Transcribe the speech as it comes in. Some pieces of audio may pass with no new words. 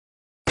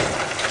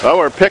Oh,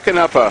 we're picking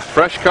up a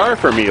fresh car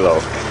for Milo.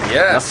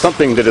 Yes. Not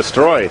something to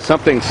destroy.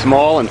 Something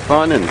small and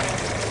fun and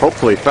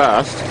hopefully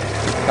fast.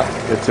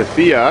 It's a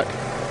Fiat,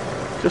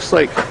 just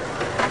like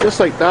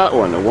that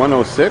one, a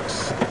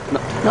 106. No,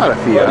 not a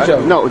Fiat.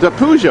 Peugeot. No, it's a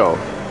Peugeot.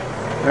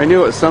 I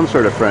knew it was some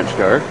sort of French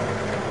car.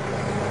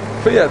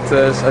 Fiat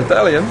is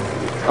Italian.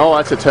 Oh,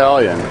 that's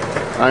Italian.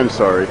 I'm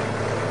sorry.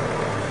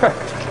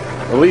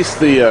 At least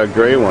the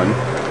gray one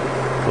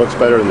looks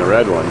better than the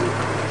red one.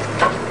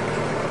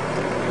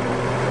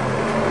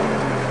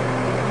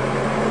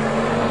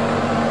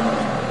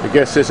 I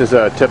guess this is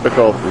a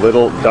typical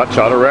little Dutch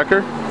auto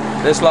wrecker.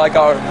 It's like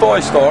our toy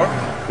store.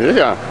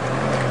 Yeah.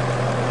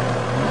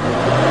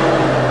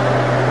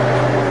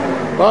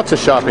 Lots of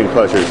shopping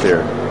pleasures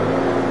here.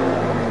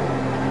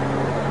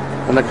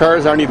 And the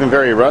cars aren't even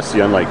very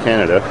rusty, unlike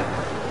Canada.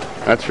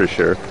 That's for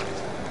sure.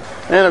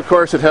 And of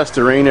course it has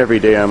to rain every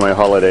day on my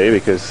holiday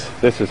because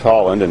this is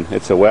Holland and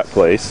it's a wet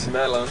place.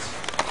 Netherlands.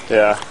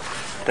 Yeah,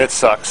 it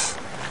sucks.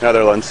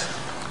 Netherlands.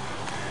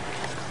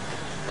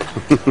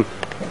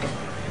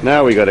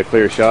 Now we got a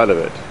clear shot of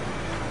it.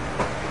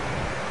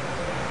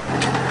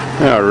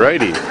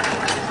 Alrighty.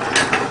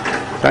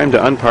 Time to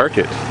unpark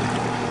it.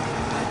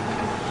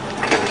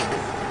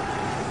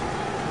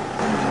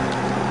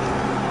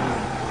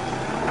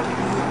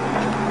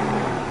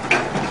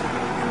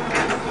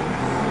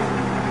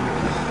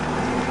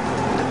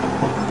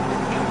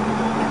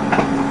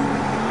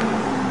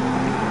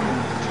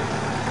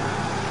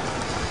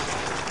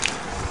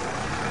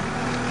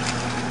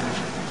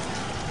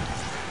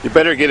 You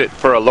better get it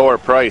for a lower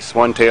price.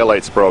 One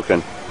taillight's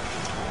broken.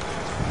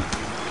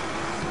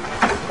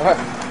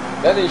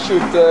 Then he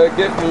should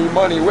give me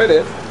money with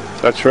it.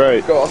 That's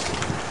right. Because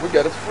we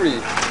get it free.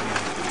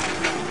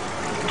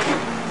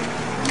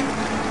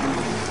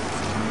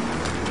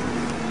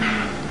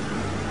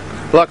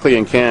 Luckily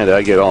in Canada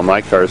I get all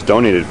my cars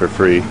donated for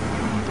free.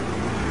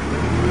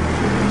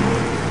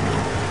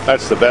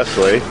 That's the best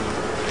way.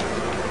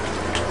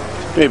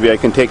 Maybe I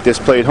can take this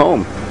plate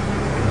home.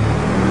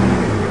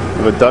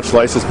 I have a Dutch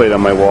license plate on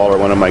my wall or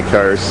one of my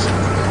cars.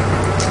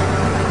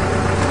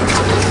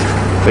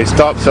 They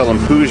stopped selling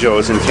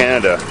Peugeots in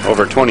Canada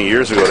over 20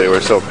 years ago. They were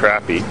so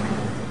crappy.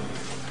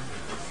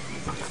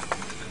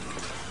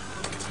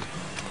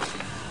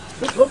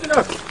 Look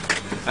enough.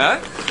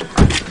 Huh?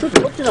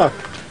 Look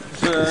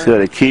enough. Is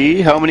that a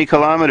key? How many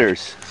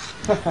kilometers?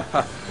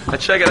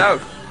 Let's check it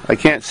out. I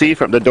can't see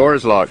from the door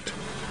is locked.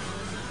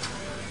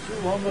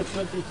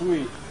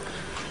 223.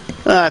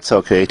 That's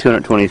okay,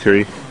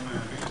 223.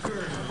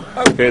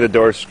 Okay, the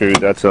door's screwed,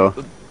 that's all.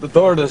 The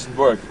door doesn't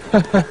work.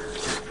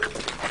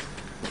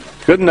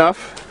 Good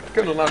enough.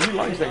 Kunnen we nou niet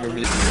langs denken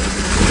wie?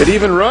 It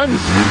even runs.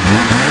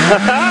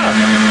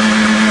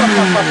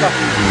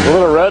 A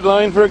little red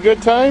line for a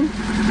good time.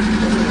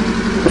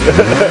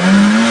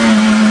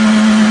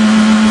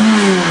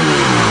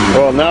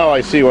 Well, now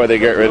I see why they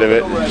get rid of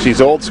it.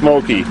 She's old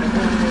smoky.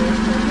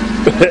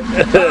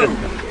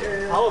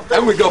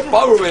 And we got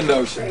power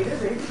windows.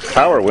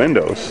 Power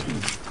windows.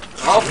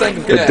 Half tank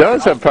of It gas.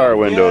 does have power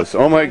windows.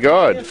 Oh my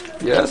god.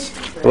 Yes.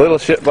 A little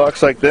shit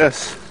box like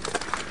this.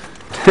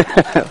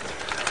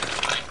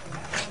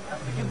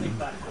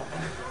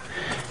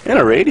 And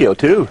a radio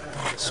too.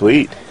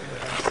 Sweet.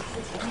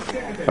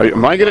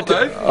 Am I gonna?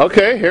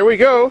 Okay, here we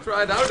go.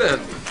 Try it out then.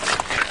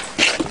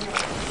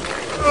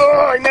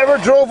 Oh, I never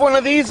drove one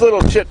of these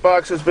little shit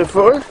boxes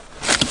before. Let's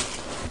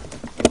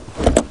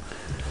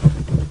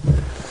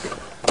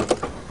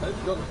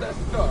go test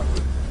the car.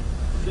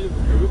 See if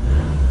it's good.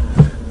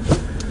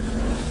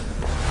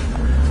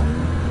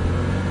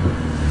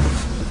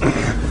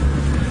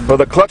 Well,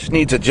 the clutch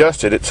needs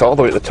adjusted. It's all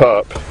the way at the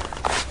top.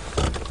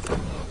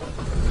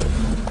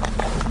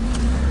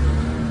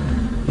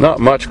 Not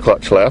much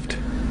clutch left.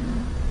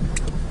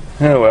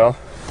 Oh well.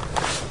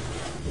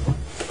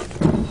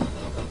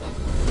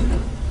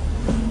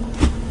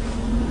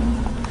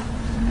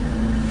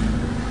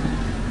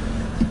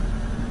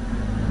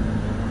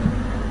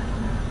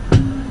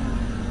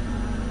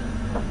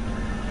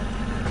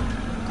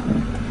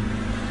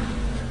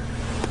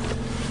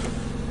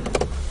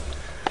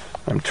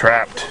 I'm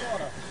trapped.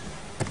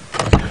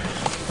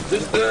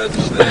 Just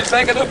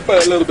back it up a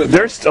little bit.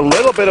 There's a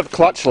little bit of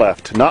clutch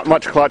left, not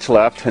much clutch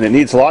left, and it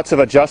needs lots of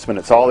adjustment.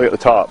 It's all the way at the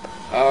top.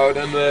 Oh,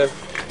 then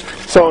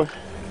So,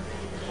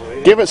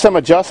 give it some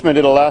adjustment,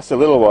 it'll last a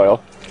little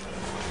while.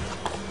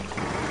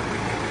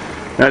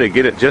 Now to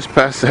get it just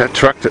past that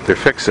truck that they're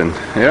fixing.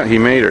 Yeah, he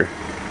made her.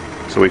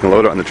 So we can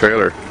load it on the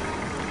trailer.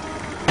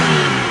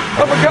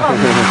 oh my god!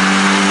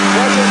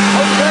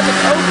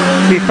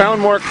 He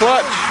found more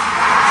clutch.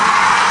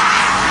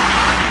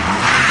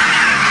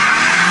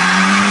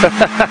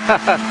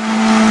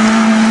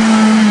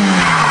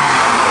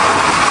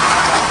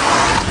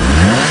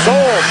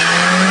 Sold.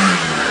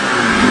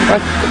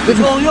 It's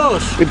all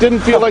yours. It didn't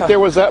feel like there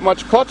was that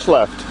much clutch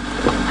left.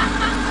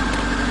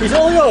 It's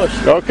all yours.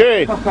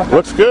 Okay,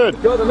 looks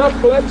good. Got enough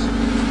clutch.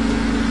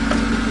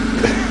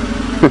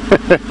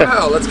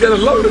 Well, let's get it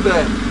loaded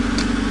then.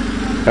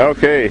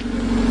 Okay.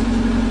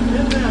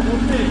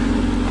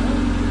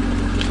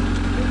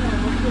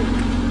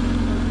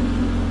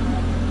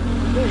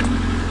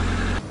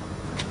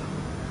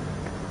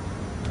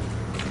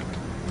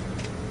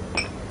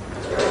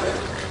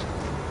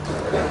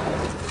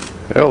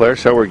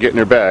 there's how we're getting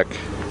her back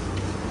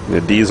in a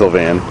diesel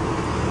van.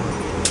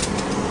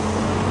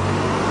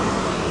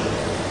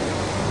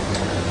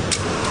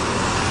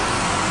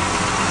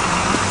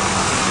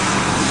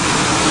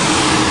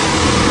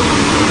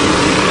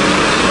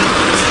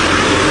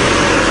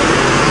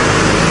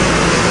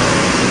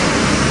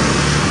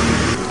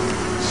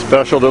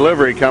 Special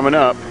delivery coming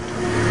up.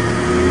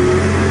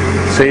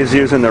 Saves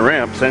using the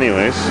ramps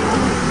anyways.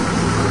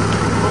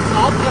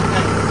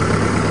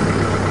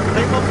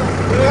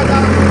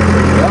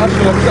 Ja, als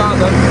je op gaat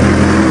dan.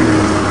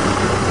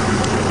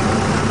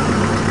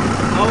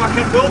 Nou, maar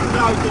geen bulten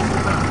eruit.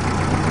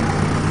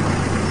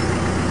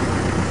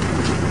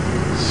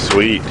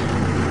 Sweet.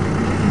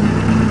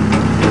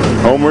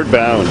 Homeward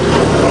bound.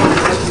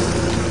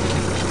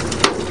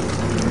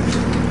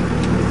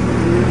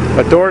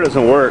 That door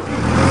doesn't work.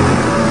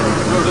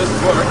 Zo, dit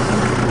wordt.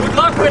 Good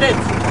luck with it.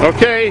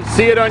 Okay,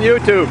 see it on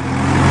YouTube.